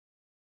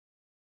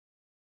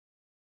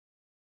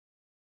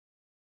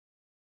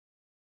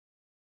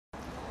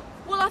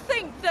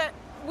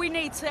we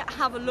need to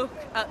have a look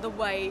at the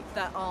way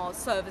that our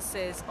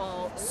services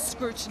are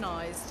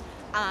scrutinised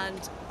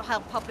and how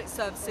public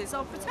services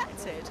are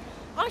protected.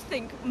 I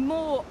think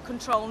more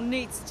control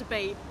needs to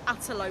be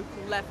at a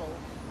local level,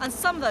 and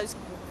some of those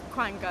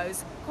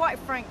Quangos, quite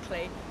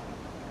frankly,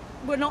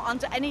 were not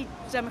under any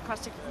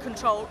democratic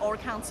control or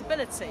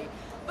accountability.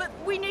 But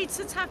we need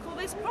to tackle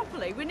this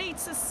properly. We need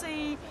to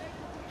see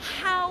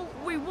how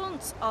we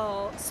want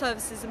our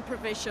services and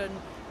provision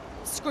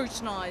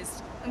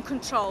scrutinised and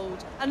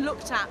controlled and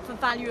looked at for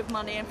value of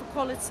money and for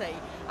quality.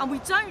 And we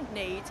don't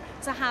need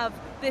to have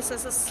this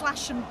as a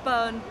slash and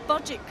burn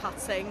budget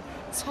cutting,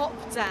 top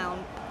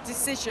down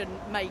decision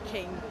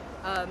making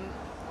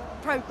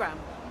programme.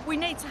 We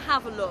need to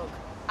have a look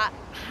at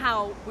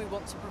how we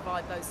want to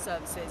provide those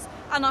services.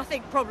 And I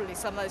think probably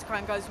some of those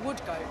Quangos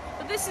would go,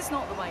 but this is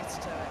not the way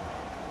to do it.